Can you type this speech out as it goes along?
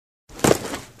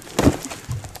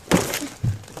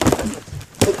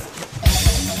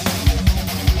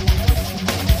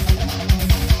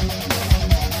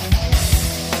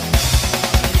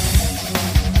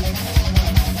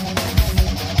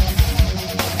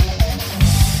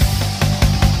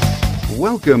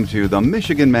Welcome to the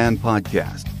Michigan Man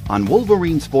Podcast on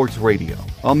Wolverine Sports Radio,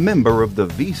 a member of the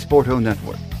V-Sporto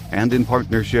Network, and in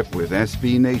partnership with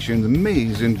SB Nation's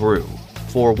Maize and Brew,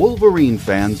 for Wolverine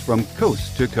fans from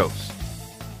coast to coast.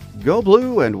 Go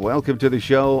Blue and welcome to the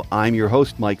show. I'm your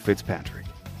host, Mike Fitzpatrick.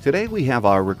 Today we have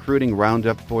our recruiting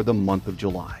roundup for the month of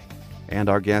July. And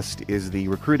our guest is the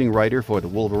recruiting writer for the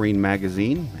Wolverine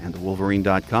magazine and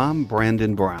Wolverine.com,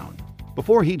 Brandon Brown.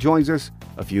 Before he joins us,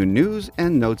 a few news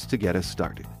and notes to get us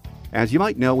started. As you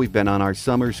might know, we've been on our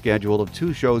summer schedule of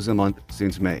 2 shows a month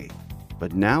since May.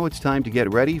 But now it's time to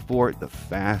get ready for the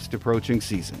fast approaching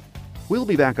season. We'll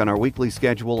be back on our weekly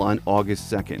schedule on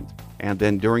August 2nd, and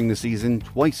then during the season,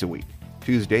 twice a week.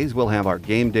 Tuesdays, we'll have our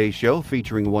game day show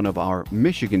featuring one of our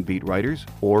Michigan beat writers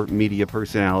or media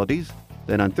personalities.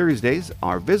 Then on Thursdays,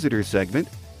 our visitor segment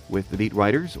with the beat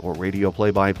writers or radio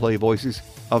play-by-play voices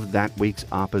of that week's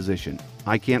opposition.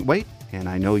 I can't wait, and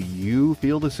I know you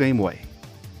feel the same way.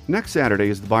 Next Saturday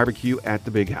is the barbecue at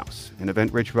the Big House, an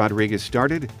event Rich Rodriguez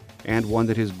started and one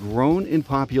that has grown in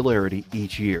popularity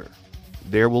each year.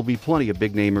 There will be plenty of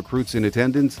big-name recruits in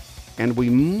attendance, and we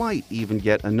might even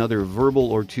get another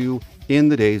verbal or two in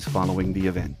the days following the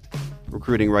event.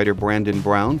 Recruiting writer Brandon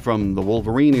Brown from the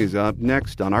Wolverine is up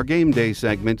next on our Game Day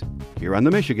segment here on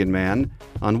the Michigan Man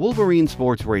on Wolverine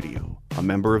Sports Radio, a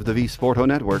member of the V-Sporto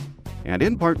Network, and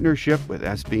in partnership with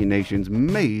SB Nation's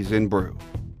Maize and Brew.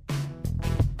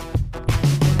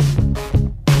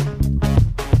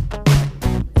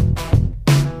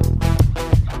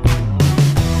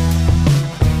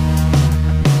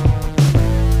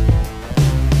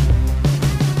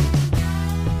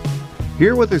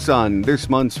 Here with us on this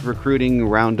month's recruiting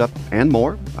roundup and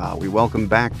more, we welcome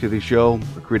back to the show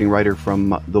recruiting writer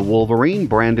from the Wolverine,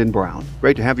 Brandon Brown.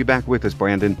 Great to have you back with us,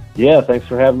 Brandon. Yeah, thanks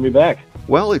for having me back.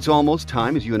 Well, it's almost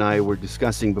time, as you and I were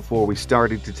discussing before we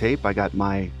started to tape. I got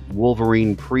my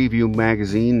Wolverine preview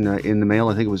magazine in the mail,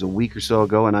 I think it was a week or so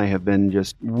ago, and I have been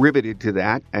just riveted to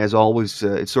that. As always,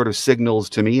 it sort of signals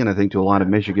to me, and I think to a lot of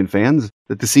Michigan fans,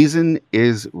 that the season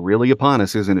is really upon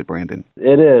us, isn't it, Brandon?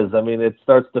 It is. I mean, it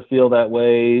starts to feel that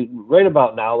way right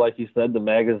about now. Like you said, the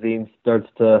magazine starts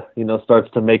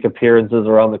to make appearances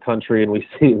around the country, and we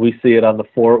see it on the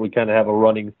fort. We kind of have a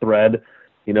running thread,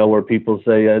 where people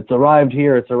say, it's arrived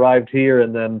here,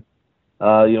 and then,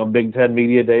 Big Ten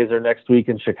Media Days are next week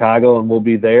in Chicago, and we'll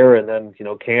be there, and then,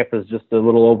 camp is just a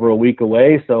little over a week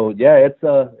away. So, yeah,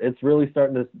 it's really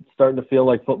starting to feel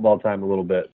like football time a little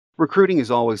bit. Recruiting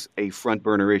is always a front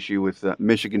burner issue with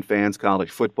Michigan fans, college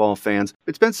football fans.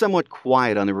 It's been somewhat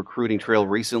quiet on the recruiting trail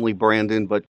recently, Brandon,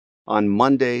 but on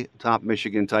Monday, top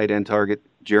Michigan tight end target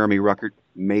Jeremy Ruckert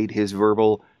made his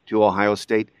verbal to Ohio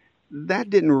State. That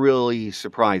didn't really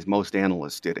surprise most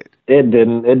analysts, did it? It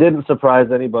didn't. It didn't surprise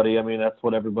anybody. I mean, that's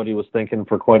what everybody was thinking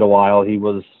for quite a while. He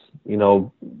was,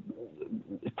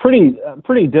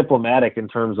 pretty diplomatic in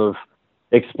terms of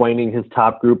explaining his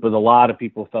top group, but a lot of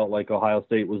people felt like Ohio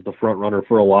State was the front runner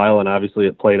for a while, and obviously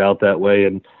it played out that way.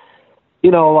 And, a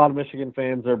lot of Michigan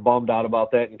fans are bummed out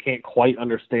about that and can't quite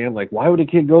understand, like, why would a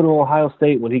kid go to Ohio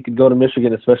State when he could go to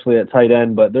Michigan, especially at tight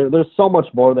end? But there's so much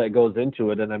more that goes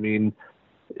into it. And, I mean,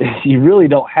 you really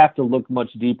don't have to look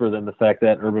much deeper than the fact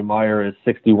that Urban Meyer is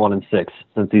 61-6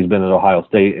 since he's been at Ohio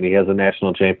State, and he has a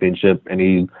national championship, and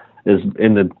he is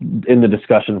in the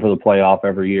discussion for the playoff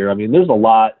every year. I mean, there's a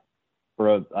lot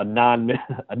for a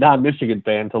non-Michigan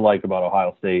fan to like about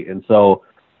Ohio State. And so,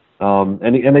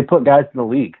 and they put guys in the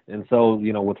league. And so,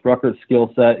 with Ruckert's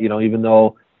skill set, even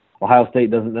though Ohio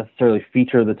State doesn't necessarily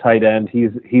feature the tight end,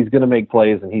 he's going to make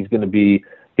plays, and he's going to be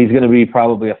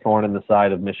probably a thorn in the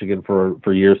side of Michigan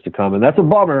for years to come. And that's a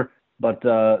bummer, but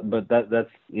that's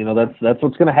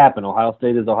what's going to happen. Ohio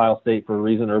State is Ohio State for a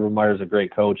reason. Urban Meyer's a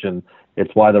great coach, and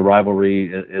it's why the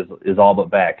rivalry is all but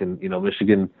back. And,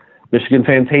 Michigan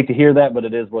fans hate to hear that, but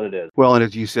it is what it is. Well, and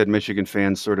as you said, Michigan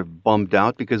fans sort of bummed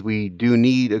out because we do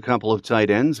need a couple of tight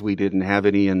ends. We didn't have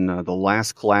any in the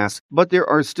last class, but there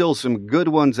are still some good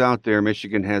ones out there.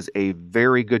 Michigan has a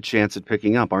very good chance at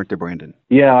picking up, aren't there, Brandon?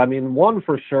 Yeah, I mean, one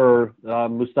for sure.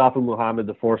 Mustafa Muhammad,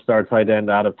 the 4-star tight end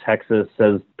out of Texas,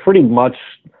 has pretty much,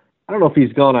 I don't know if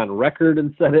he's gone on record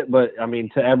and said it, but I mean,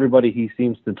 to everybody he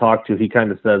seems to talk to, he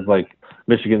kind of says, like,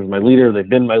 Michigan's my leader. They've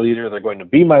been my leader. They're going to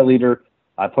be my leader.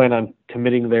 I plan on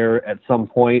committing there at some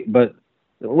point, but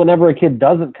whenever a kid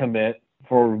doesn't commit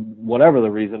for whatever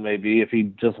the reason may be, if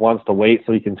he just wants to wait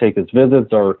so he can take his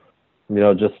visits or,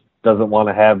 just doesn't want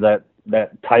to have that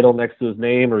title next to his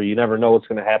name, or you never know what's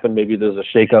going to happen. Maybe there's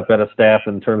a shakeup at a staff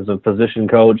in terms of position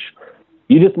coach.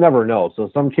 You just never know. So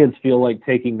some kids feel like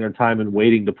taking their time and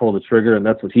waiting to pull the trigger, and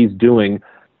that's what he's doing.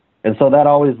 And so that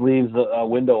always leaves a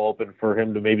window open for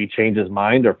him to maybe change his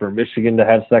mind, or for Michigan to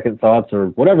have second thoughts, or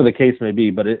whatever the case may be.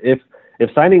 But if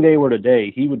signing day were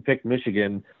today, he would pick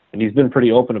Michigan, and he's been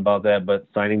pretty open about that. But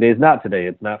signing day is not today.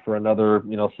 It's not for another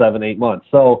 7-8 months.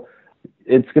 So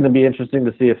it's going to be interesting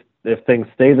to see if things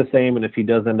stay the same, and if he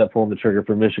does end up pulling the trigger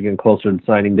for Michigan closer to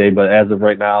signing day. But as of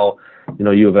right now,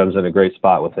 U of M's in a great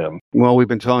spot with him. Well, we've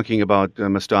been talking about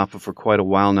Mustafa for quite a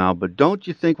while now, but don't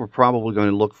you think we're probably going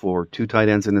to look for 2 tight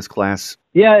ends in this class?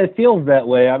 Yeah, it feels that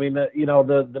way. I mean,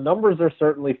 the numbers are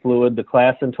certainly fluid. The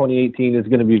class in 2018 is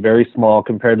going to be very small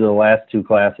compared to the last 2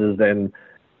 classes, and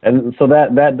so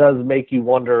that does make you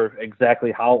wonder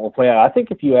exactly how it will play out. I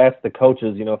think if you ask the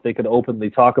coaches, if they could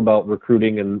openly talk about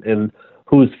recruiting and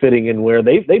who's fitting in where,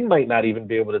 they might not even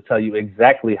be able to tell you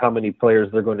exactly how many players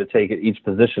they're going to take at each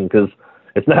position, because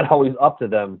it's not always up to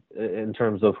them in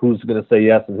terms of who's going to say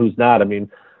yes and who's not. I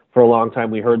mean, for a long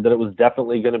time we heard that it was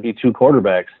definitely going to be 2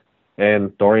 quarterbacks,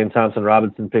 and Dorian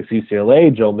Thompson-Robinson picks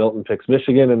UCLA, Joe Milton picks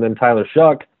Michigan, and then Tyler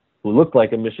Shuck, who looked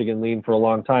like a Michigan lean for a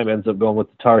long time, ends up going with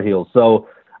the Tar Heels. So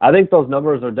I think those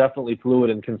numbers are definitely fluid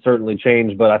and can certainly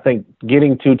change, but I think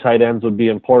getting 2 tight ends would be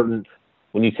important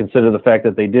when you consider the fact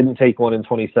that they didn't take one in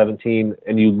 2017,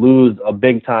 and you lose a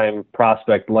big-time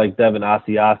prospect like Devin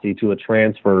Asiasi to a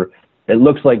transfer. It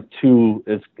looks like 2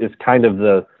 is kind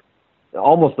of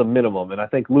almost the minimum. And I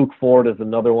think Luke Ford is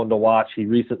another one to watch. He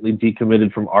recently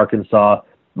decommitted from Arkansas.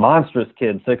 Monstrous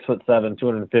kid, 6'7",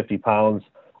 250 pounds,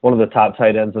 one of the top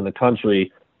tight ends in the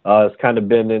country. Has kind of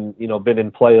been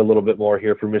in play a little bit more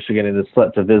here for Michigan, and is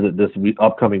set to visit this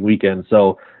upcoming weekend.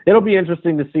 So it'll be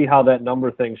interesting to see how that number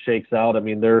thing shakes out. I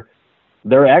mean,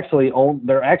 they're actually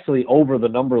over the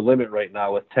number limit right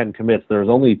now with 10 commits. There's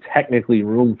only technically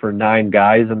room for 9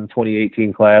 guys in the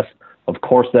 2018 class. Of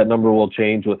course, that number will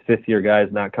change with 5th-year guys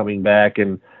not coming back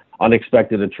and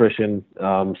unexpected attrition.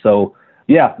 So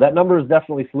yeah, that number is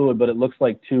definitely fluid, but it looks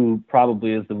like 2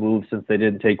 probably is the move, since they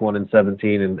didn't take one in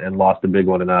 17 and lost a big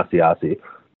one in Asiasi.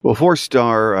 Well,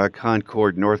 4-star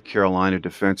Concord, North Carolina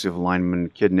defensive lineman, a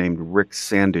kid named Rick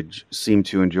Sandage, seemed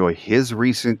to enjoy his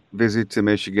recent visit to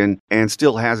Michigan and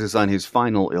still has us on his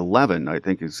final 11, I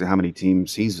think is how many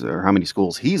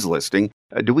schools he's listing.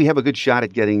 Do we have a good shot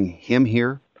at getting him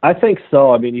here? I think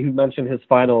so. I mean, you mentioned his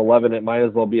final 11. It might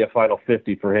as well be a final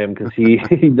 50 for him, because he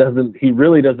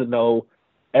really doesn't know.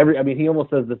 He almost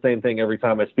says the same thing every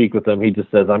time I speak with him. He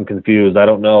just says, "I'm confused. I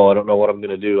don't know what I'm going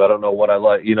to do. I don't know what I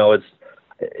like."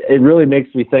 It really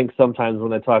makes me think sometimes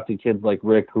when I talk to kids like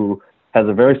Rick, who has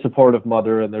a very supportive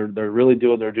mother, and they're really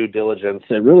doing their due diligence.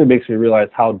 It really makes me realize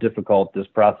how difficult this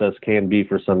process can be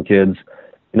for some kids.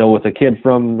 With a kid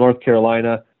from North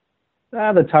Carolina,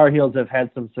 the Tar Heels have had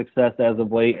some success as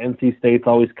of late. NC State's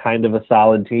always kind of a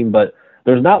solid team, but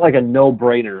there's not like a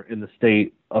no-brainer in the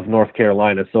state of North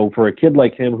Carolina. So for a kid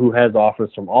like him who has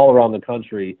offers from all around the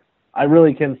country, I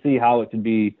really can see how it could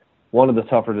be one of the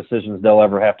tougher decisions they'll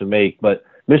ever have to make. But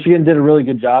Michigan did a really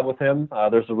good job with him.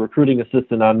 There's a recruiting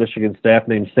assistant on Michigan staff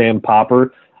named Sam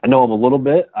Popper. I know him a little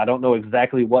bit. I don't know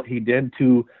exactly what he did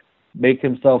to make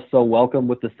himself so welcome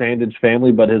with the Sandage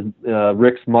family, but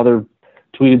Rick's mother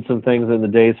tweeted some things in the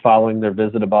days following their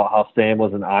visit about how Sam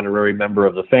was an honorary member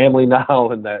of the family now,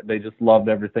 and that they just loved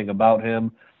everything about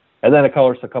him. And then, of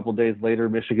course, a couple days later,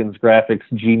 Michigan's graphics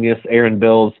genius, Aaron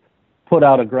Bills, put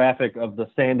out a graphic of the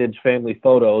Sandage family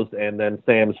photos, and then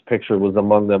Sam's picture was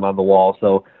among them on the wall.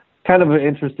 So kind of an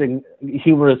interesting,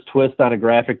 humorous twist on a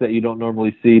graphic that you don't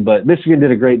normally see. But Michigan did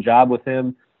a great job with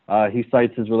him. He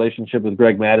cites his relationship with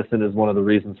Greg Madison as one of the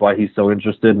reasons why he's so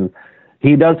interested. And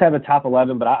he does have a top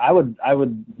 11, but I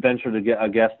would venture to get a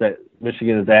guess that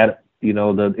Michigan is at, in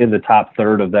the top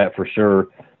third of that for sure.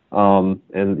 And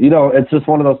it's just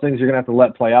one of those things you're going to have to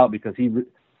let play out, because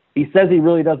he says he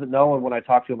really doesn't know. And when I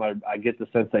talk to him, I get the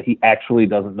sense that he actually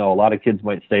doesn't know. A lot of kids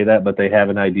might say that, but they have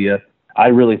an idea. I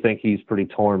really think he's pretty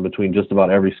torn between just about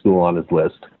every school on his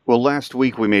list. Well, last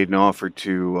week we made an offer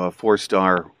to a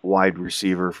 4-star wide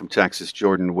receiver from Texas,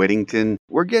 Jordan Whittington.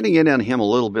 We're getting in on him a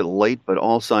little bit late, but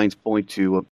all signs point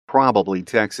to probably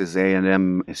Texas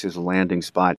A&M as his landing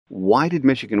spot. Why did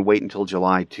Michigan wait until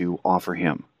July to offer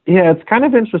him? Yeah, it's kind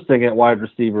of interesting at wide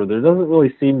receiver. There doesn't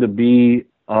really seem to be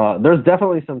there's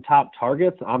definitely some top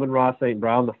targets. Amon-Ra St.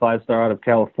 Brown, the 5-star out of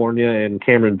California, and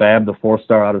Cameron Babb, the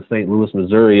 4-star out of St. Louis,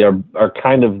 Missouri, are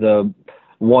kind of the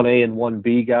 1A and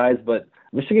 1B guys, but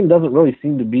Michigan doesn't really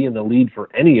seem to be in the lead for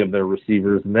any of their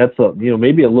receivers, and that's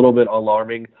maybe a little bit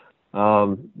alarming.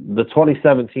 The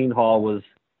 2017 haul was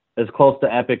as close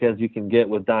to epic as you can get,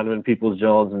 with Donovan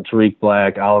Peoples-Jones and Tariq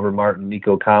Black, Oliver Martin,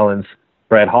 Nico Collins,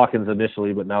 Brad Hawkins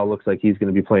initially, but now it looks like he's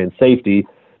going to be playing safety.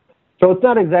 So it's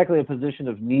not exactly a position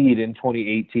of need in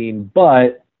 2018,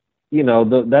 but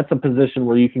that's a position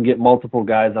where you can get multiple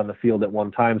guys on the field at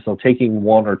one time. So taking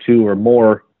one or two or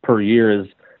more per year is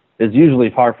usually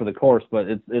par for the course, but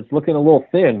it's looking a little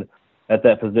thin at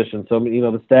that position. So,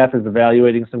 the staff is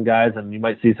evaluating some guys, and you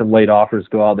might see some late offers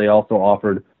go out. They also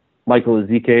offered Michael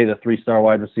Ezike, the 3-star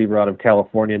wide receiver out of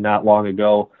California, not long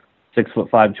ago, 6'5",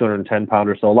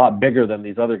 210-pounder, so a lot bigger than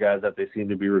these other guys that they seem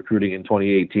to be recruiting in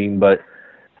 2018. But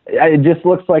it just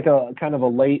looks like a kind of a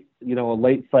late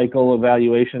cycle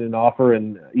evaluation and offer.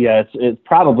 And yeah, it's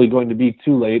probably going to be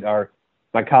too late.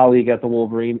 My colleague at the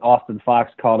Wolverine, Austin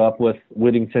Fox, caught up with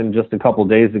Whittington just a couple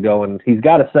days ago, and he's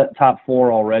got a set top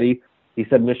 4 already. He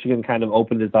said Michigan kind of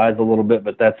opened his eyes a little bit,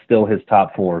 but that's still his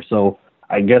top 4. So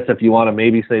I guess if you want to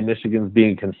maybe say Michigan's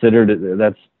being considered,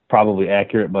 that's probably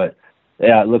accurate. But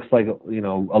yeah, it looks like,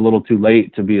 a little too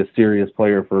late to be a serious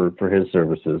player for his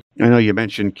services. I know you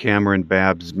mentioned Cameron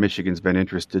Babbs. Michigan's been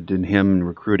interested in him and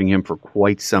recruiting him for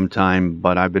quite some time,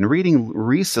 but I've been reading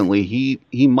recently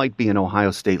he might be an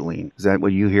Ohio State lean. Is that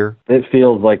what you hear? It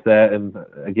feels like that, and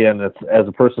again, as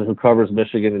a person who covers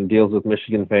Michigan and deals with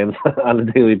Michigan fans on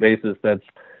a daily basis,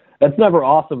 that's never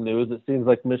awesome news. It seems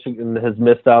like Michigan has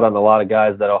missed out on a lot of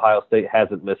guys that Ohio State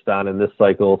hasn't missed on in this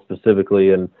cycle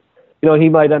specifically, and he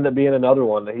might end up being another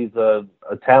one. He's a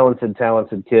talented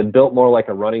kid, built more like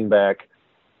a running back,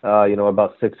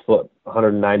 about 6 foot,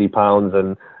 190 pounds,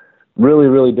 and really,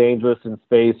 really dangerous in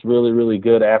space, really, really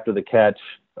good after the catch,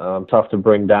 tough to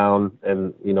bring down.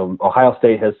 And, Ohio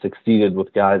State has succeeded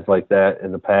with guys like that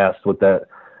in the past with that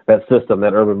system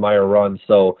that Urban Meyer runs.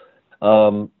 So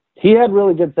he had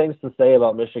really good things to say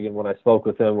about Michigan when I spoke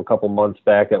with him a couple months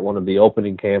back at one of the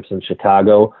opening camps in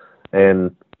Chicago,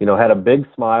 and had a big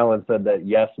smile and said that,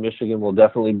 yes, Michigan will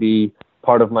definitely be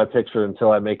part of my picture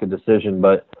until I make a decision.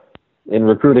 But in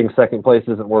recruiting, second place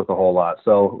isn't worth a whole lot.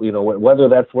 So, whether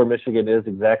that's where Michigan is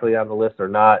exactly on the list or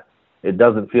not, it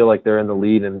doesn't feel like they're in the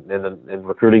lead. And in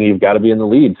recruiting, you've got to be in the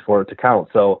lead for it to count.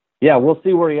 So, yeah, we'll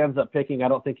see where he ends up picking. I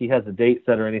don't think he has a date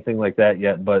set or anything like that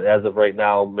yet. But as of right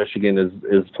now, Michigan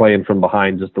is playing from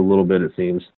behind just a little bit, it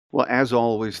seems. Well, as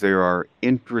always, there are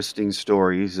interesting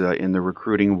stories in the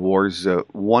recruiting wars.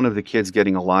 One of the kids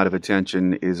getting a lot of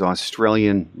attention is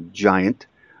Australian giant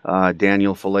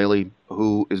Daniel Falele,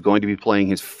 who is going to be playing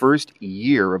his first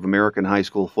year of American high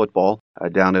school football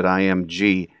down at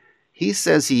IMG. He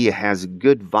says he has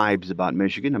good vibes about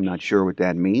Michigan. I'm not sure what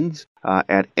that means.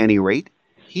 At any rate,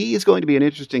 he is going to be an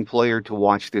interesting player to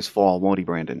watch this fall, won't he,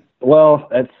 Brandon? Well,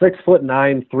 at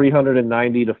 6'9",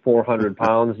 390 to 400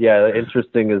 pounds, yeah,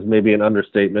 interesting is maybe an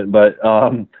understatement, but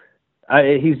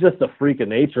he's just a freak of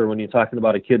nature when you're talking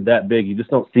about a kid that big. You just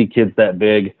don't see kids that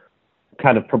big,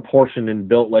 kind of proportioned and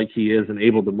built like he is and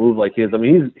able to move like he is. I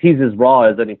mean, he's as raw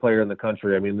as any player in the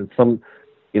country. I mean,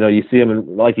 you see him,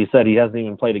 and like you said, he hasn't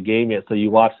even played a game yet, so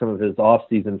you watch some of his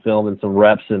off-season film and some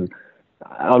reps, and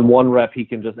on one rep, he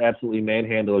can just absolutely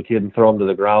manhandle a kid and throw him to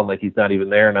the ground like he's not even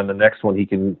there. And on the next one, he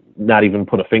can not even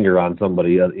put a finger on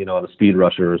somebody, on a speed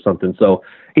rusher or something. So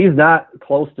he's not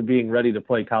close to being ready to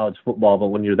play college football. But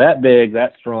when you're that big,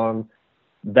 that strong,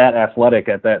 that athletic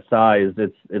at that size,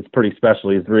 it's pretty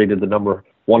special. He's rated the number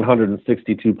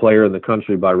 162 player in the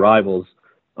country by Rivals.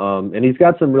 And he's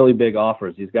got some really big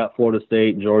offers. He's got Florida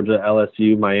State, Georgia,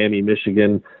 LSU, Miami,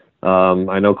 Michigan.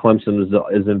 I know Clemson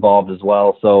is involved as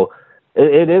well. So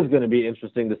it is going to be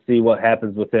interesting to see what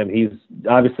happens with him. He's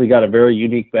obviously got a very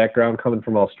unique background coming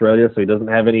from Australia, so he doesn't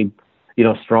have any,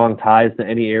 strong ties to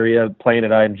any area. Playing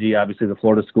at IMG, obviously the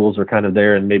Florida schools are kind of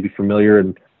there and maybe familiar,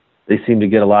 and they seem to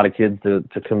get a lot of kids to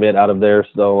commit out of there.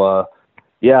 So,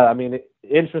 yeah, I mean,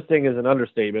 interesting is an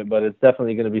understatement, but it's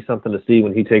definitely going to be something to see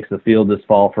when he takes the field this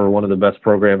fall for one of the best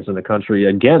programs in the country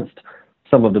against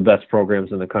some of the best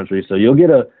programs in the country. So you'll get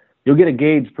a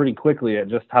gauge pretty quickly at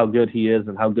just how good he is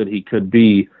and how good he could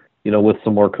be, with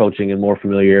some more coaching and more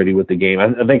familiarity with the game.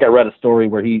 I think I read a story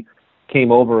where he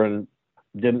came over and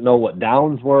didn't know what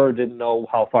downs were, didn't know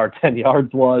how far 10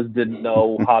 yards was, didn't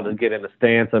know how to get in a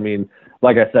stance. I mean,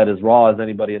 like I said, as raw as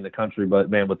anybody in the country,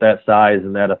 but man, with that size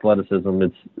and that athleticism,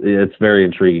 it's very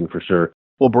intriguing for sure.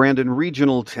 Well, Brandon,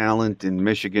 regional talent in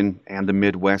Michigan and the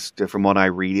Midwest, from what I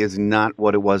read, is not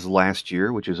what it was last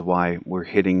year, which is why we're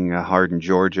hitting hard in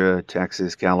Georgia,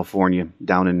 Texas, California,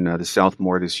 down in the South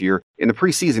more this year. In the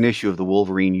preseason issue of the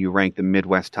Wolverine, you ranked the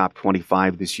Midwest top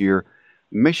 25 this year.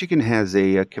 Michigan has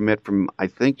a commit from, I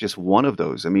think, just one of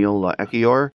those, Emil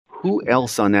Ekiyor. Who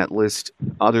else on that list,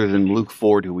 other than Luke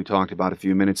Ford, who we talked about a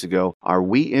few minutes ago, are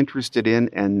we interested in,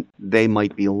 and they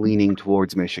might be leaning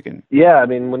towards Michigan? Yeah, I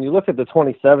mean, when you look at the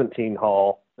 2017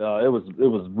 haul, it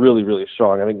was really, really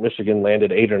strong. I think Michigan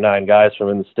landed 8 or 9 guys from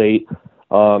in the state,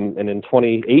 and in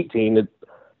 2018, it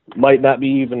might not be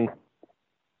even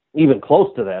even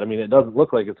close to that. I mean, it doesn't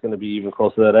look like it's going to be even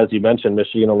close to that. As you mentioned,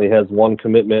 Michigan only has one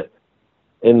commitment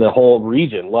in the whole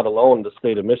region, let alone the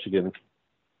state of Michigan.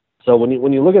 So when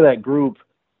you look at that group,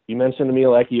 you mentioned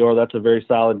Emil Ekiyor, that's a very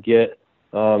solid get.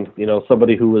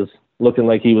 Somebody who was looking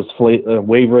like he was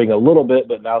wavering a little bit,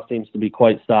 but now seems to be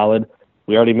quite solid.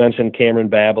 We already mentioned Cameron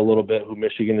Babb a little bit, who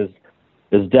Michigan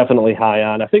is definitely high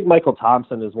on. I think Michael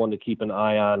Thompson is one to keep an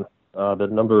eye on, the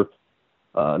number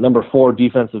 4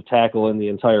 defensive tackle in the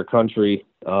entire country.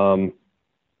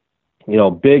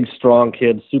 Big, strong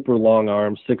kid, super long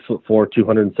arms, 6'4",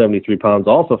 273 pounds,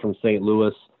 also from St.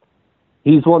 Louis.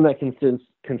 He's one that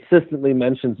consistently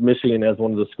mentions Michigan as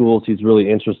one of the schools he's really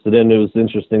interested in. It was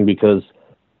interesting because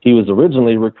he was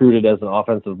originally recruited as an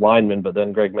offensive lineman, but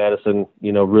then Greg Madison,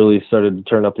 really started to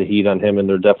turn up the heat on him, and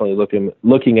they're definitely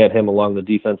looking at him along the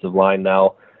defensive line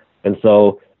now. And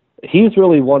so he's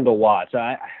really one to watch.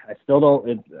 I still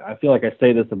don't. I feel like I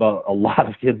say this about a lot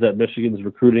of kids that Michigan's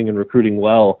recruiting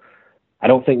well. I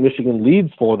don't think Michigan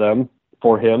leads for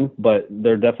him, but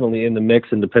they're definitely in the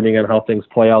mix. And depending on how things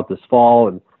play out this fall,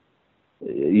 and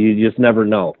you just never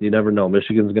know. You never know.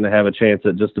 Michigan's going to have a chance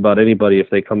at just about anybody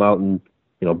if they come out and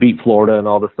beat Florida, and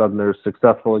all of a sudden they're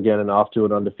successful again and off to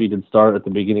an undefeated start at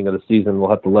the beginning of the season. We'll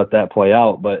have to let that play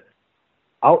out, but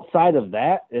outside of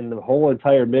that, in the whole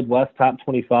entire Midwest top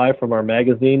 25 from our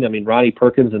magazine, I mean, Ronnie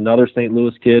Perkins, another St.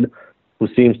 Louis kid who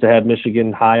seems to have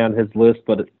Michigan high on his list,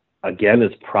 but again,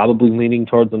 is probably leaning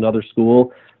towards another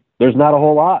school. There's not a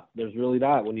whole lot. There's really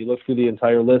not. When you look through the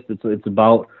entire list, it's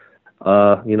about,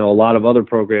 a lot of other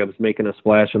programs making a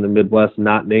splash in the Midwest,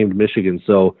 not named Michigan.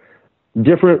 So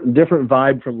different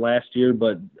vibe from last year,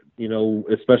 but,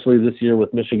 especially this year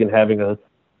with Michigan having a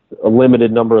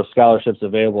limited number of scholarships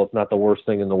available, it's not the worst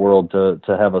thing in the world to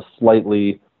have a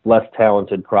slightly less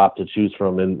talented crop to choose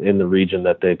from in the region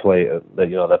that they play,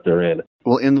 that they're in.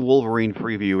 Well, in the Wolverine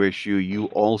preview issue, you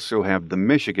also have the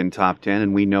Michigan top 10,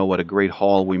 and we know what a great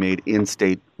haul we made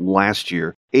in-state last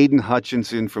year. Aiden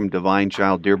Hutchinson from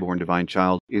Dearborn Divine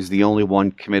Child, is the only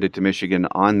one committed to Michigan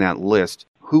on that list.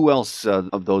 Who else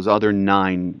of those other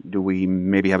 9 do we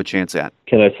maybe have a chance at?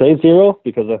 Can I say 0?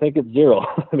 Because I think it's 0.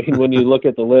 I mean, when you look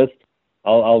at the list,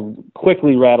 I'll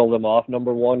quickly rattle them off.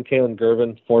 Number 1, Kalen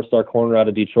Gervin, 4-star corner out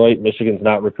of Detroit. Michigan's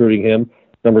not recruiting him.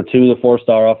 Number 2, the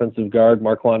 4-star offensive guard,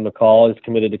 Marquand McCall, is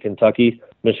committed to Kentucky.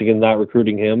 Michigan's not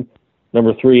recruiting him.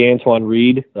 Number 3, Antoine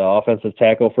Reed, the offensive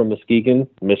tackle from Muskegon.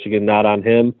 Michigan not on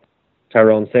him.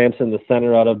 Tyrone Sampson, the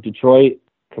center out of Detroit,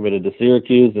 committed to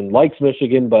Syracuse and likes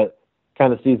Michigan, but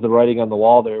kind of sees the writing on the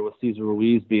wall there with Cesar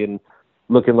Ruiz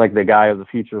looking like the guy of the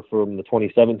future from the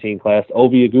 2017 class.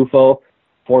 Ovi Agufo,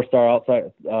 4-star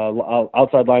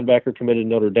outside linebacker, committed to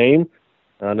Notre Dame.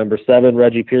 Number 7,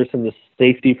 Reggie Pearson, the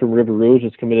safety from River Rouge,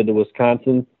 is committed to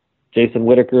Wisconsin. Jason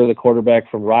Whitaker, the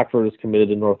quarterback from Rockford, is committed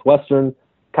to Northwestern.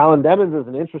 Colin Demmons is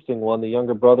an interesting one, the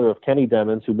younger brother of Kenny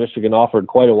Demmons, who Michigan offered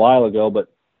quite a while ago,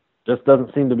 but just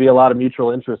doesn't seem to be a lot of mutual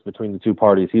interest between the two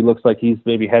parties. He looks like he's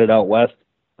maybe headed out west.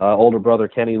 Older brother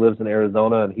Kenny lives in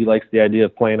Arizona, and he likes the idea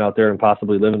of playing out there and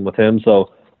possibly living with him,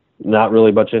 so not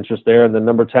really much interest there. And then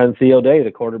number 10, Theo Day,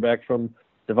 the quarterback from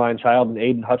Divine Child, and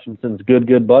Aiden Hutchinson's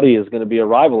good buddy, is going to be a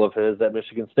rival of his at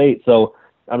Michigan State. So,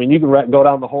 I mean, you can go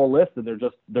down the whole list, and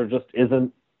there just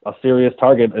isn't a serious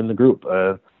target in the group.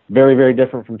 Very, very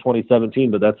different from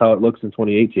 2017, but that's how it looks in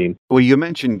 2018. Well, you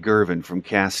mentioned Gervin from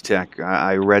Cass Tech.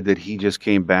 I read that he just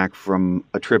came back from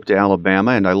a trip to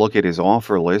Alabama, and I look at his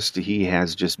offer list. He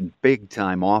has just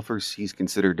big-time offers. He's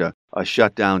considered a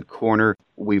shutdown corner.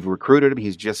 We've recruited him.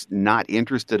 He's just not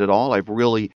interested at all. I've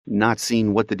really not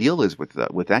seen what the deal is with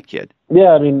that kid.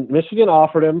 Yeah, I mean, Michigan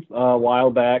offered him a while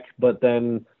back, but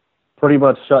then pretty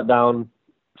much shut down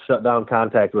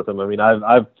contact with him. I mean,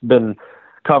 I've been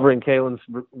covering Kalen's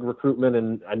recruitment,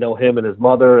 and I know him and his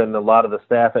mother and a lot of the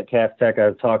staff at Cass Tech.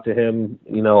 I've talked to him,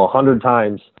 100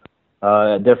 times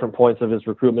at different points of his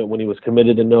recruitment, when he was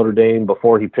committed to Notre Dame,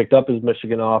 before he picked up his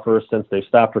Michigan offer, since they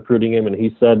stopped recruiting him. And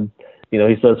he said, he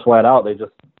says flat out,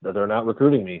 they're not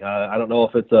recruiting me. I don't know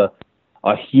if it's a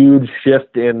huge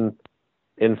shift in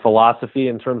philosophy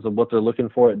in terms of what they're looking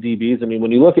for at DBs. I mean,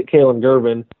 when you look at Kalen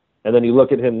Gervin, and then you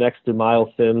look at him next to Miles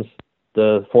Sims,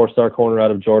 the 4-star corner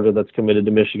out of Georgia that's committed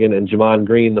to Michigan, and Jamon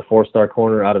Green, the 4-star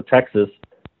corner out of Texas,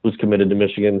 who's committed to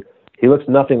Michigan, he looks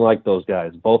nothing like those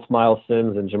guys. Both Miles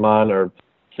Sims and Jamon are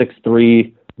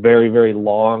 6'3", very, very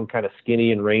long, kind of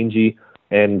skinny and rangy,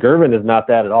 and Gervin is not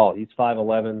that at all. He's 5'11",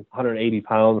 180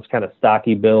 pounds, kind of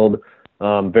stocky build,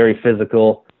 very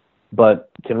physical,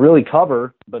 but can really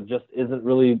cover, but just isn't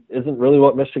really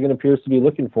what Michigan appears to be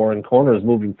looking for in corners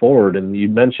moving forward. And you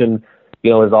mentioned,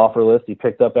 his offer list. He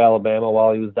picked up Alabama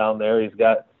while he was down there. He's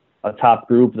got a top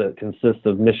group that consists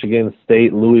of Michigan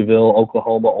State, Louisville,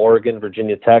 Oklahoma, Oregon,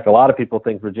 Virginia Tech. A lot of people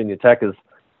think Virginia Tech is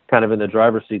kind of in the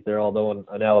driver's seat there, although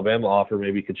an Alabama offer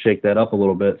maybe could shake that up a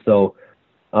little bit. So,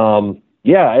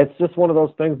 yeah, it's just one of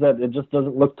those things that it just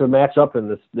doesn't look to match up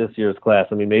in this year's class.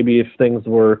 I mean, maybe if things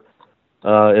were,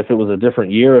 if it was a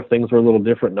different year, if things were a little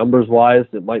different numbers-wise,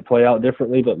 it might play out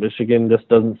differently, but Michigan just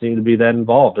doesn't seem to be that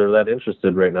involved or that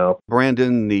interested right now.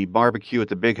 Brandon, the barbecue at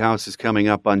the Big House is coming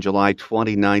up on July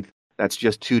 29th. That's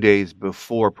just 2 days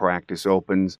before practice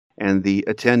opens, and the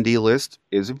attendee list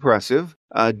is impressive.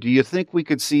 Do you think we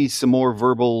could see some more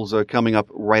verbals coming up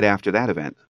right after that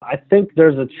event? I think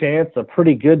there's a chance, a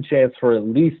pretty good chance for at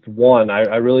least one.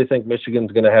 I really think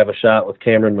Michigan's going to have a shot with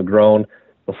Cameron McGrone,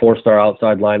 the 4-star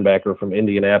outside linebacker from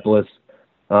Indianapolis.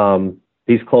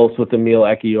 He's close with Emil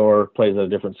Ekiyor, plays at a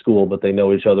different school, but they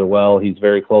know each other well. He's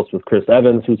very close with Chris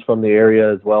Evans, who's from the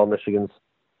area as well, Michigan's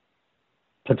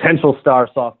potential star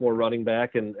sophomore running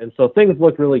back. And so things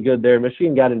look really good there.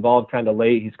 Michigan got involved kind of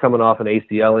late. He's coming off an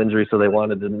ACL injury, so they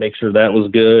wanted to make sure that was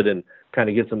good and kind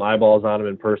of get some eyeballs on him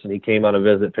in person. He came on a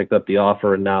visit, picked up the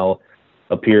offer, and now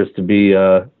appears to be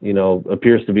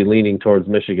leaning towards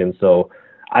Michigan. So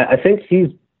I think he's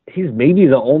maybe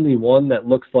the only one that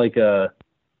looks like a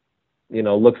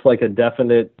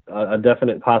definite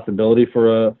possibility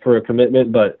for a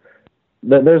commitment, but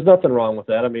there's nothing wrong with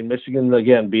that. I mean, Michigan,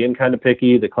 again, being kind of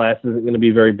picky, the class isn't going to be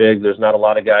very big. There's not a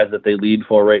lot of guys that they lead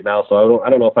for right now, so I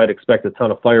don't know if I'd expect a ton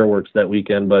of fireworks that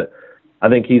weekend, but I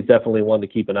think he's definitely one to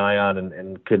keep an eye on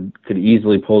and could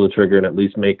easily pull the trigger and at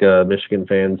least make Michigan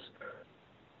fans,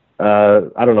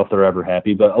 I don't know if they're ever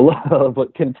happy, but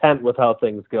but content with how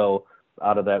things go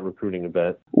out of that recruiting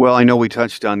event. Well, I know we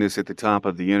touched on this at the top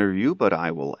of the interview, but I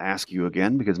will ask you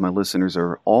again because my listeners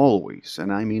are always,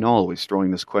 and I mean always, throwing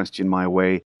this question my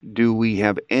way. Do we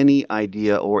have any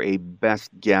idea or a best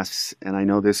guess, and I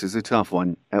know this is a tough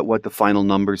one, at what the final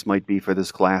numbers might be for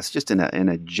this class, just in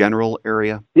a general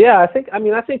area? Yeah, I think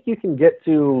you can get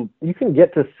to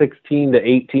 16 to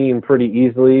 18 pretty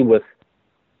easily, with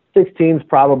 16's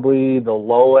probably the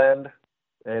low end.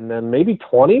 And then maybe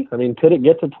 20. I mean, could it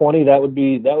get to 20? That would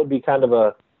be kind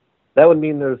of that would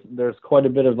mean there's quite a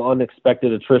bit of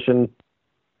unexpected attrition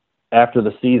after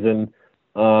the season.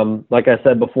 Like I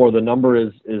said before, the number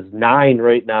is 9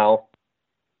 right now.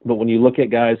 But when you look at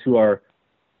guys who are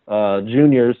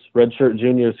juniors, redshirt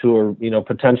juniors, who are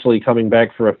potentially coming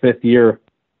back for a 5th year,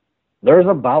 there's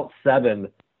about 7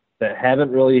 that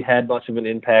haven't really had much of an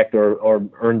impact or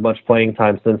earned much playing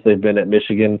time since they've been at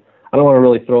Michigan. I don't want to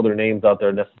really throw their names out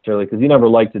there necessarily because you never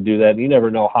like to do that. You never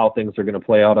know how things are going to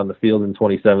play out on the field in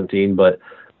 2017. But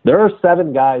there are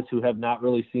 7 guys who have not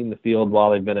really seen the field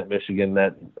while they've been at Michigan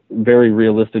that very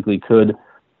realistically could,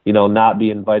 not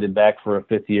be invited back for a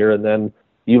 5th year. And then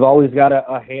you've always got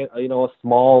a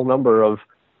small number of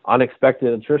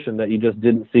unexpected attrition that you just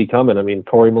didn't see coming. I mean,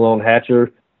 Corey Malone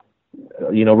Hatcher,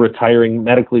 retiring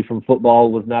medically from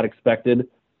football was not expected.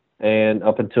 And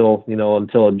up until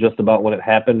just about when it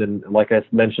happened, and like I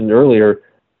mentioned earlier,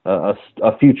 a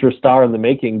future star in the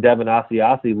making, Devin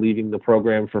Asiasi, leaving the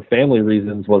program for family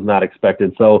reasons was not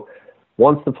expected. So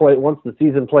once the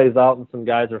season plays out and some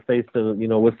guys are faced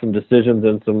with some decisions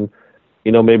and some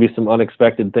maybe some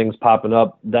unexpected things popping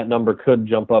up, that number could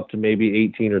jump up to maybe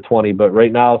 18 or 20. But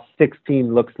right now,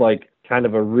 16 looks like kind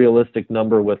of a realistic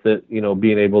number, with it,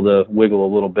 being able to wiggle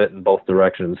a little bit in both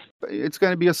directions. It's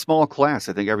going to be a small class.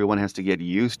 I think everyone has to get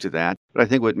used to that. But I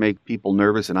think what makes people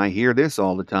nervous, and I hear this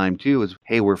all the time too, is,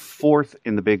 hey, we're 4th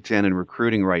in the Big Ten in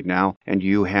recruiting right now, and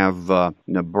you have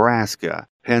Nebraska,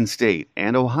 Penn State,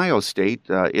 and Ohio State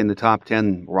in the top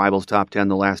 10, rivals top 10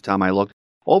 the last time I looked.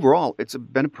 Overall, it's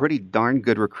been a pretty darn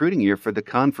good recruiting year for the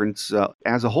conference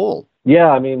as a whole. Yeah,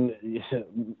 I mean,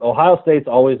 Ohio State's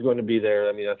always going to be there.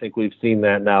 I mean, I think we've seen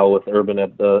that now with Urban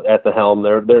at the helm.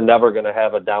 They're never going to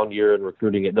have a down year in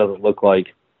recruiting, it doesn't look like.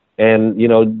 And,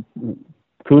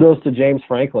 kudos to James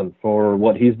Franklin for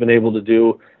what he's been able to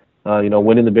do,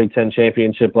 winning the Big Ten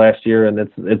championship last year, and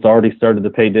it's already started to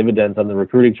pay dividends on the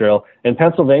recruiting trail. And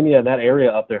Pennsylvania, and that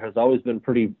area up there, has always been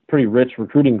pretty rich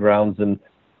recruiting grounds, and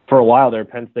for a while there,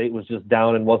 Penn State was just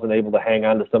down and wasn't able to hang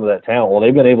on to some of that talent. Well,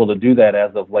 they've been able to do that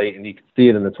as of late, and you can see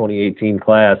it in the 2018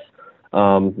 class,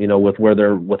 with where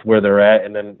they're at.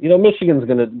 And then, Michigan's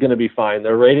gonna be fine.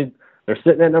 They're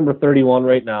sitting at number 31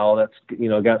 right now. That's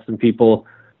got some people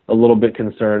a little bit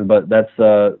concerned, but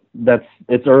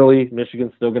it's early.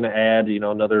 Michigan's still gonna add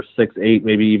another 6, 8,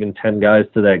 maybe even 10 guys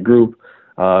to that group.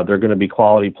 They're gonna be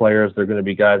quality players. They're gonna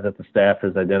be guys that the staff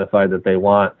has identified that they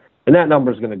want. And that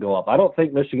number is going to go up. I don't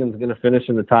think Michigan's going to finish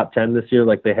in the top 10 this year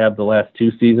like they have the last 2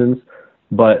 seasons,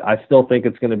 but I still think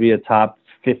it's going to be a top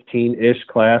 15-ish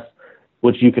class.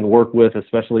 which you can work with,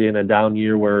 especially in a down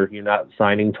year where you're not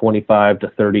signing 25 to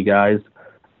 30 guys.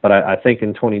 But I think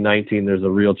in 2019, there's a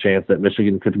real chance that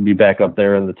Michigan could be back up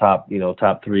there in the top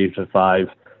 3 to 5,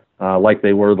 like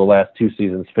they were the last 2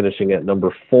 seasons, finishing at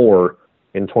number 4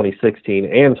 in 2016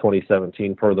 and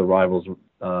 2017 per the Rivals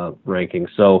ranking.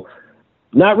 So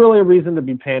not really a reason to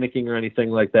be panicking or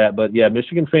anything like that. But yeah,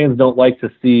 Michigan fans don't like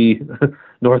to see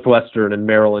Northwestern and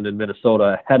Maryland and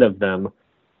Minnesota ahead of them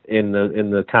in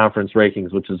the conference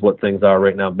rankings, which is what things are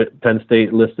right now. Penn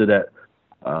State listed at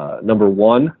number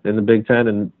 1 in the Big Ten,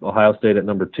 and Ohio State at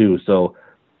number 2. So,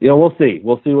 we'll see.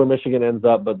 We'll see where Michigan ends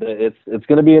up, but it's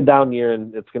going to be a down year,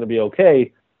 and it's going to be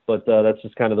okay. But that's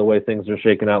just kind of the way things are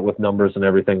shaking out with numbers and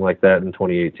everything like that in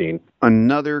 2018.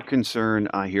 Another concern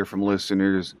I hear from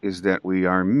listeners is that we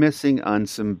are missing on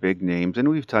some big names, and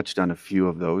we've touched on a few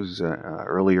of those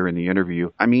earlier in the interview.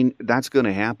 I mean, that's going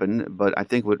to happen, but I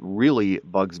think what really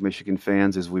bugs Michigan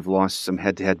fans is we've lost some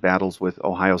head-to-head battles with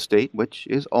Ohio State, which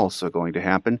is also going to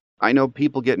happen. I know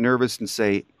people get nervous and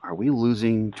say, are we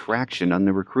losing traction on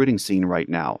the recruiting scene right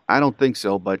now? I don't think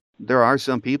so, but there are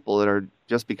some people that are,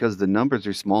 just because the numbers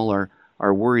are smaller,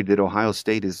 are worried that Ohio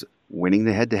State is winning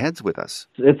the head-to-heads with us.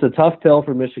 It's a tough pill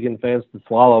for Michigan fans to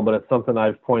swallow, but it's something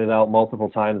I've pointed out multiple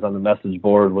times on the message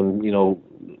board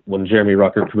when Jeremy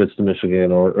Rucker commits to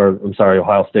Michigan, or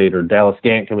Ohio State, or Dallas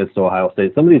Gant commits to Ohio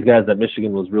State. Some of these guys that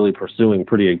Michigan was really pursuing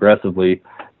pretty aggressively.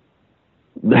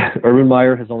 Urban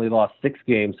Meyer has only lost 6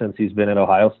 games since he's been at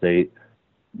Ohio State.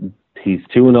 He's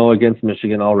 2-0 against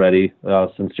Michigan already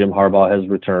since Jim Harbaugh has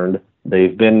returned.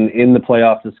 They've been in the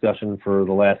playoff discussion for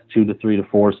the last 2 to 3 to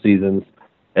 4 seasons,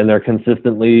 and they're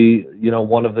consistently,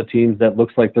 one of the teams that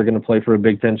looks like they're going to play for a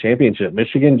Big Ten championship.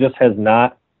 Michigan just has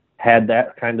not had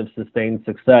that kind of sustained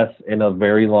success in a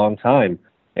very long time.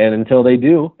 And until they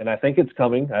do, and I think it's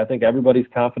coming, I think everybody's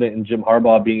confident in Jim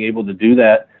Harbaugh being able to do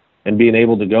that and being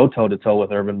able to go toe-to-toe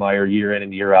with Urban Meyer year in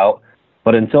and year out.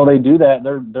 But until they do that,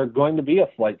 they're going to be a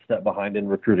slight step behind in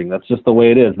recruiting. That's just the way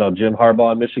it is. Now, Jim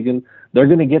Harbaugh and Michigan, they're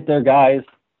going to get their guys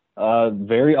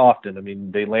very often. I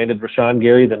mean, they landed Rashawn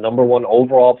Gary, the number 1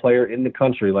 overall player in the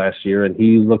country last year, and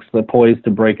he looks poised to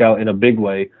break out in a big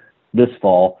way this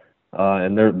fall.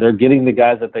 And they're getting the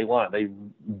guys that they want. Dylan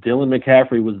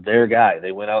McCaffrey was their guy.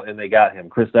 They went out and they got him.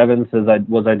 Chris Evans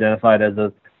was identified as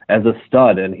a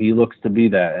stud, and he looks to be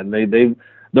that. And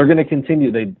they're going to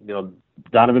continue.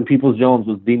 Donovan Peoples-Jones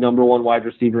was the number 1 wide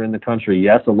receiver in the country.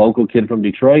 Yes, a local kid from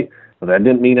Detroit, but that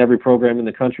didn't mean every program in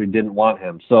the country didn't want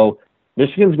him. So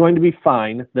Michigan's going to be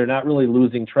fine. They're not really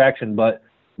losing traction, but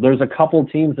there's a couple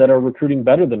teams that are recruiting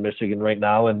better than Michigan right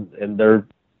now, and they're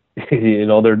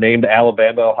they're named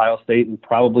Alabama, Ohio State, and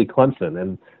probably Clemson.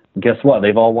 And guess what?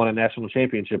 They've all won a national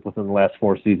championship within the last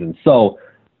 4 seasons. So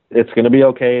it's going to be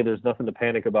okay. There's nothing to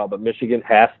panic about, but Michigan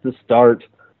has to start,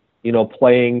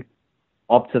 playing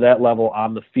up to that level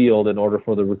on the field in order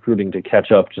for the recruiting to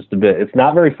catch up just a bit. It's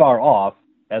not very far off,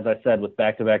 as I said, with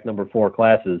back-to-back number 4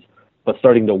 classes, but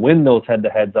starting to win those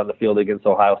head-to-heads on the field against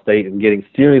Ohio State and getting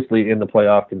seriously in the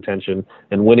playoff contention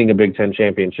and winning a Big Ten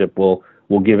championship will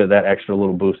give it that extra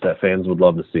little boost that fans would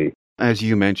love to see. As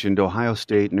you mentioned, Ohio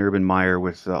State and Urban Meyer,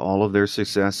 with all of their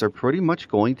success, are pretty much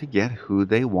going to get who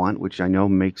they want, which I know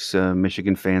makes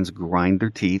Michigan fans grind their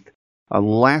teeth.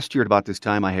 Last year at about this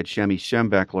time, I had Shemi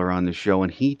Schembechler on the show,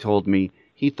 and he told me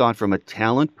he thought from a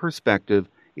talent perspective,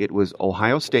 it was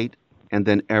Ohio State and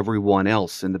then everyone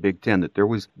else in the Big Ten, that there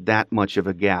was that much of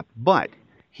a gap. But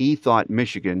he thought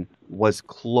Michigan was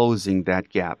closing that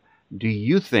gap. Do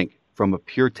you think, from a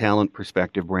pure talent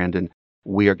perspective, Brandon,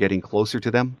 we are getting closer to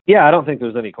them? Yeah, I don't think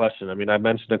there's any question. I mean, I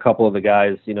mentioned a couple of the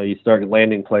guys. You start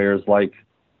landing players like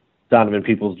Donovan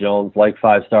Peoples-Jones, like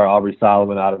 5-star Aubrey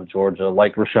Solomon out of Georgia,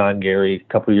 like Rashawn Gary,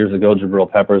 a couple of years ago, Jabril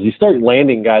Peppers. You start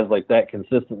landing guys like that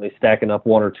consistently, stacking up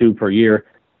 1 or 2 per year.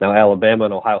 Now, Alabama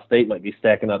and Ohio State might be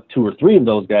stacking up 2 or 3 of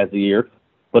those guys a year.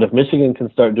 But if Michigan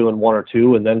can start doing 1 or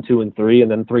 2, and then 2 and 3,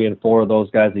 and then 3 and 4 of those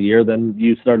guys a year, then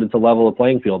you started to level the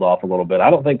playing field off a little bit.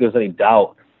 I don't think there's any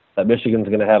doubt that Michigan's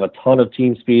going to have a ton of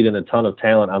team speed and a ton of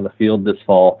talent on the field this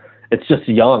fall. It's just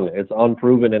young. It's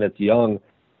unproven, and it's young,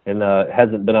 and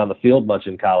hasn't been on the field much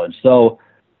in college. So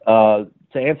to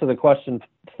answer the question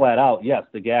flat out, yes,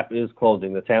 the gap is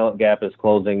closing. The talent gap is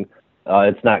closing.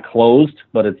 It's not closed,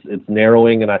 but it's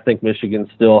narrowing, and I think Michigan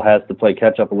still has to play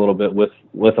catch up a little bit with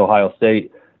Ohio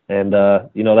State. And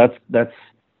that's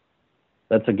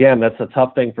a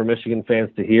tough thing for Michigan fans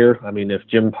to hear. I mean, if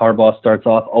Jim Harbaugh starts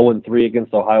off 0-3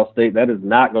 against Ohio State, that is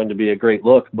not going to be a great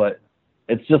look, but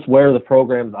it's just where the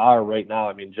programs are right now.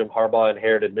 I mean, Jim Harbaugh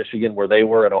inherited Michigan where they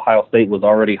were, and Ohio State was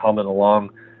already humming along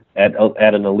at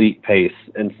an elite pace.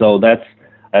 And so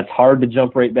that's hard to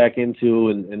jump right back into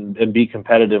and be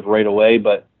competitive right away.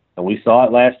 But we saw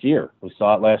it last year. We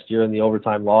saw it last year in the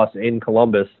overtime loss in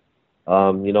Columbus.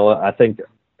 I think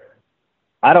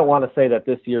I don't want to say that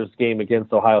this year's game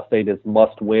against Ohio State is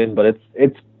must win, but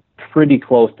it's pretty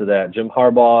close to that. Jim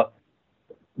Harbaugh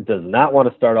does not want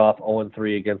to start off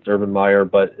 0-3 against Urban Meyer,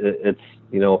 but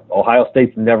Ohio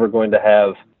State's never going to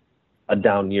have a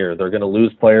down year. They're going to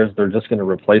lose players. They're just going to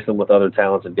replace them with other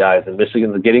talented guys. And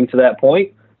Michigan's getting to that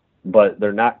point, but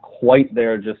they're not quite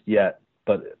there just yet.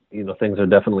 But, things are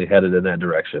definitely headed in that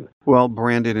direction. Well,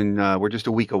 Brandon, and we're just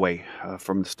a week away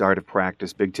from the start of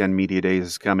practice. Big Ten Media Days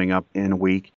is coming up in a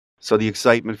week. So the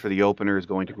excitement for the opener is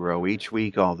going to grow each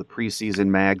week. All the preseason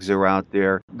mags are out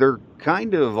there. They're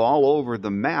kind of all over the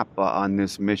map on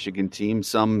this Michigan team.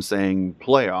 Some saying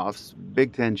playoffs,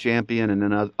 Big Ten champion, and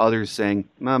then others saying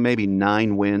maybe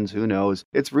 9 wins. Who knows?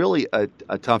 It's really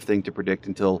a tough thing to predict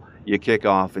until you kick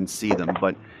off and see them.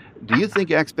 But do you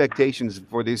think expectations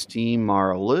for this team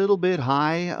are a little bit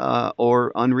high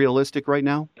or unrealistic right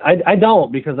now? I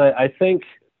don't, because I think,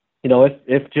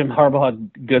 if Jim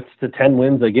Harbaugh gets to 10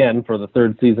 wins again for the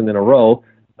 3rd season in a row,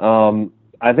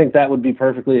 I think that would be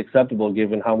perfectly acceptable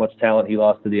given how much talent he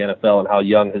lost to the NFL and how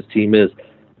young his team is.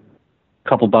 A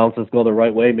couple bounces go the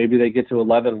right way. Maybe they get to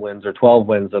 11 wins or 12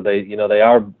 wins, or they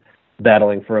are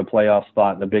battling for a playoff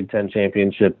spot in the Big Ten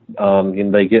championship.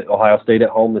 And they get Ohio State at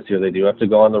home this year. They do have to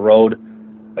go on the road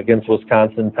against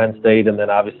Wisconsin, Penn State, and then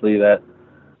obviously that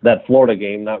Florida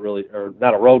game, not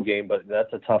a road game, but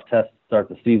that's a tough test to start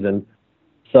the season.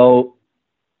 So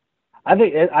I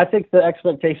think the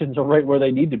expectations are right where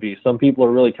they need to be. Some people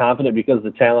are really confident because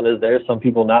the talent is there. Some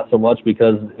people not so much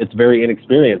because it's very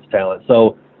inexperienced talent.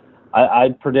 So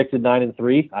I predicted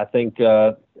 9-3. I think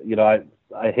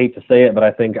I hate to say it, but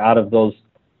I think out of those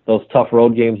tough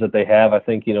road games that they have, I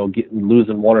think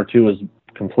losing 1 or 2 is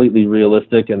completely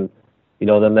realistic. And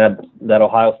then that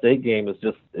Ohio State game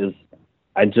is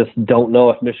I just don't know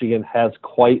if Michigan has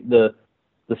quite the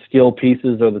skill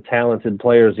pieces or the talented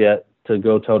players yet to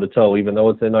go toe to toe. Even though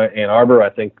it's in Ann Arbor, I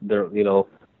think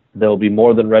they'll be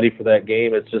more than ready for that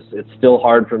game. It's still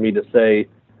hard for me to say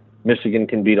Michigan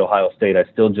can beat Ohio State. I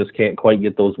still just can't quite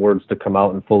get those words to come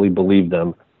out and fully believe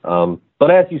them.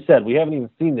 But as you said, we haven't even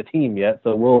seen the team yet,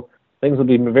 so things will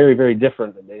be very, very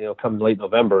different, come late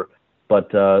November.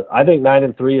 But I think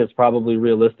 9-3 is probably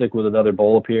realistic with another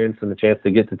bowl appearance and the chance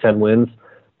to get to 10 wins.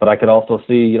 But I could also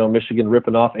see, Michigan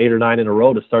ripping off 8 or 9 in a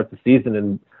row to start the season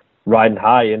and riding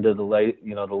high into the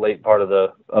late part of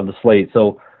the slate.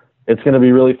 So it's going to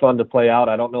be really fun to play out.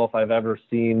 I don't know if I've ever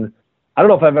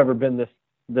been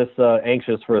this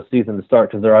anxious for a season to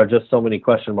start, because there are just so many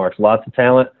question marks. Lots of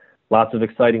talent, lots of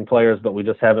exciting players, but we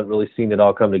just haven't really seen it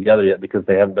all come together yet because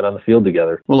they haven't been on the field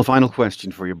together. Well, a final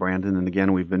question for you, Brandon. And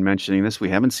again, we've been mentioning this. We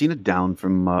haven't seen it down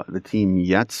from the team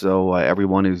yet, so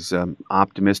everyone is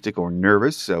optimistic or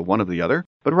nervous, one or the other.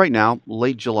 But right now,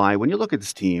 late July, when you look at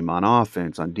this team on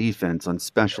offense, on defense, on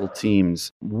special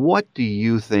teams, what do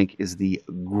you think is the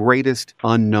greatest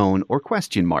unknown or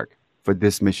question mark for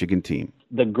this Michigan team?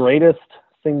 The greatest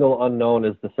single unknown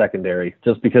is the secondary,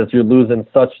 just because you're losing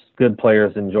such good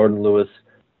players in Jordan Lewis,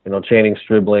 Channing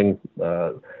Stribling,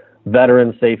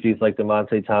 veteran safeties like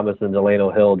DeMonte Thomas and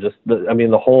Delano Hill.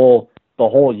 The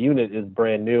whole unit is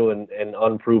brand new and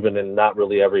unproven and not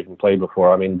really ever even played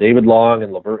before. I mean, David Long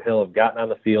and Lavert Hill have gotten on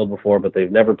the field before, but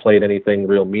they've never played anything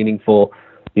real meaningful.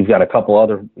 You've got a couple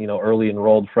other, early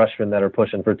enrolled freshmen that are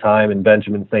pushing for time, and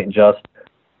Benjamin St. Just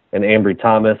and Ambry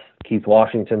Thomas. Keith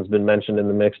Washington's been mentioned in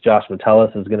the mix. Josh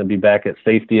Metellus is going to be back at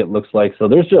safety, it looks like. So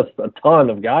there's just a ton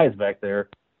of guys back there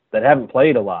that haven't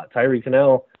played a lot. Tyree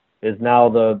Cannell is now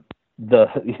the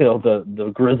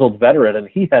grizzled veteran, and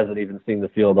he hasn't even seen the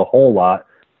field a whole lot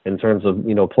in terms of,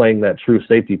 playing that true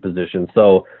safety position.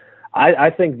 So I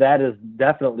think that is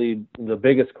definitely the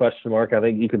biggest question mark. I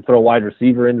think you can throw wide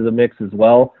receiver into the mix as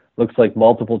well. Looks like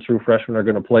multiple true freshmen are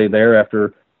going to play there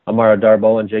after Amara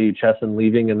Darboh and J.U. Chesson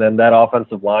leaving, and then that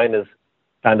offensive line has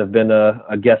kind of been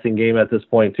a guessing game at this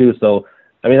point too. So,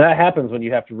 I mean, that happens when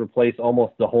you have to replace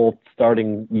almost the whole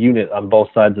starting unit on both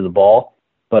sides of the ball.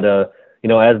 But,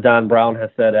 as Don Brown has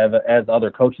said, as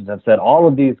other coaches have said,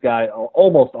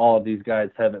 almost all of these guys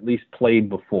have at least played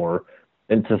before,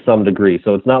 and to some degree.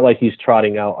 So it's not like he's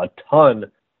trotting out a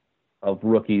ton of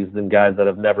rookies and guys that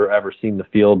have never, ever seen the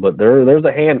field, but there's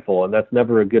a handful, and that's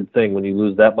never a good thing when you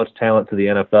lose that much talent to the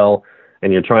NFL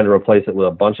and you're trying to replace it with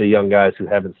a bunch of young guys who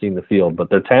haven't seen the field.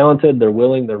 But they're talented, they're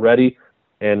willing, they're ready,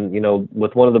 and,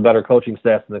 with one of the better coaching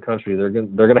staffs in the country, they're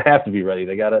going to have to be ready.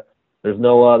 There's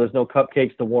no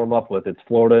cupcakes to warm up with. It's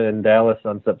Florida and Dallas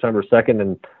on September 2nd,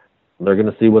 and they're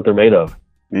going to see what they're made of.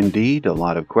 Indeed, a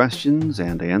lot of questions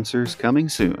and answers coming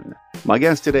soon. My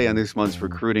guest today on this month's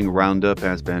Recruiting Roundup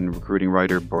has been recruiting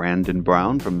writer Brandon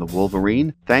Brown from the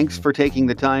Wolverine. Thanks for taking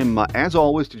the time, as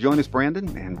always, to join us,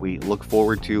 Brandon, and we look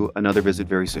forward to another visit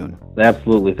very soon.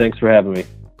 Absolutely. Thanks for having me.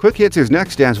 Quick Hits is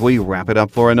next as we wrap it up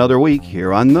for another week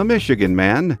here on The Michigan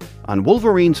Man on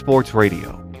Wolverine Sports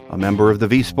Radio, a member of the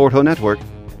V Sporto Network,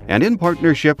 and in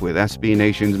partnership with SB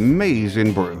Nation's Maize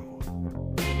and Brew.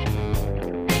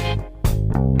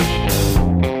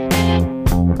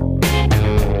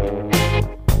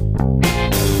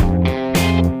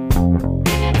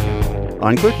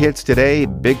 On Quick Hits today,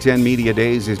 Big Ten Media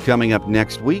Days is coming up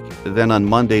next week. Then on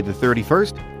Monday the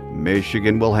 31st,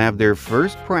 Michigan will have their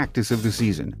first practice of the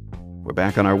season. We're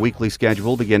back on our weekly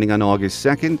schedule beginning on August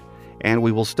 2nd, and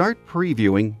we will start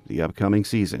previewing the upcoming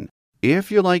season.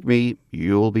 If you're like me,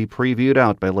 you'll be previewed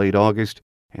out by late August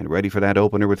and ready for that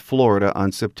opener with Florida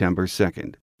on September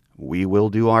 2nd. We will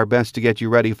do our best to get you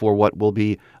ready for what will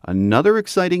be another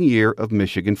exciting year of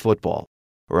Michigan football.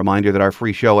 A reminder that our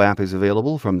free show app is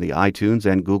available from the iTunes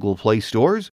and Google Play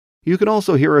stores. You can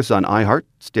also hear us on iHeart,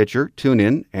 Stitcher,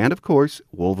 TuneIn, and of course,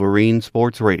 Wolverine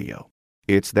Sports Radio.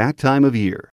 It's that time of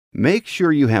year. Make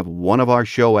sure you have one of our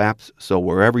show apps so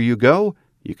wherever you go,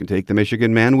 you can take the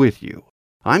Michigan Man with you.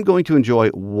 I'm going to enjoy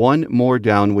one more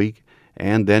down week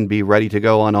and then be ready to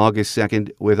go on August 2nd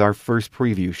with our first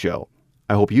preview show.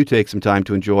 I hope you take some time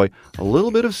to enjoy a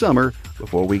little bit of summer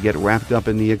before we get wrapped up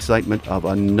in the excitement of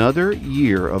another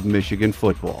year of Michigan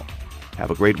football.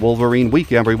 Have a great Wolverine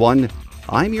week, everyone.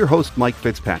 I'm your host, Mike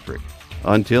Fitzpatrick.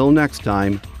 Until next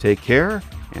time, take care,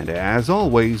 and as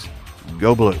always,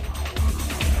 go Blue.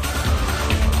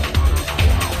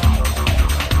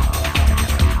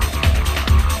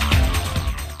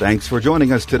 Thanks for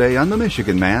joining us today on The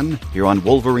Michigan Man, here on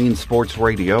Wolverine Sports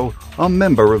Radio, a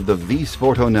member of the V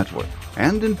Sporto Network,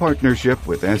 and in partnership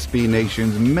with SB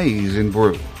Nation's Maize and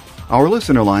Brew. Our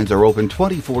listener lines are open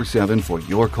 24/7 for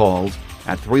your calls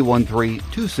at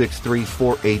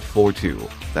 313-263-4842.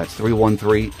 That's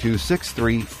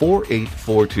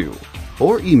 313-263-4842.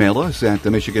 Or email us at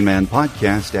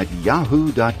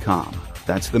themichiganmanpodcast@yahoo.com.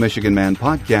 That's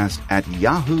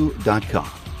themichiganmanpodcast@yahoo.com.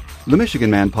 The Michigan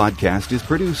Man Podcast is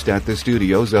produced at the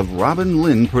studios of Robin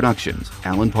Lynn Productions,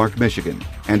 Allen Park, Michigan,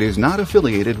 and is not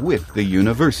affiliated with the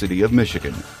University of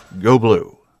Michigan. Go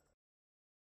Blue!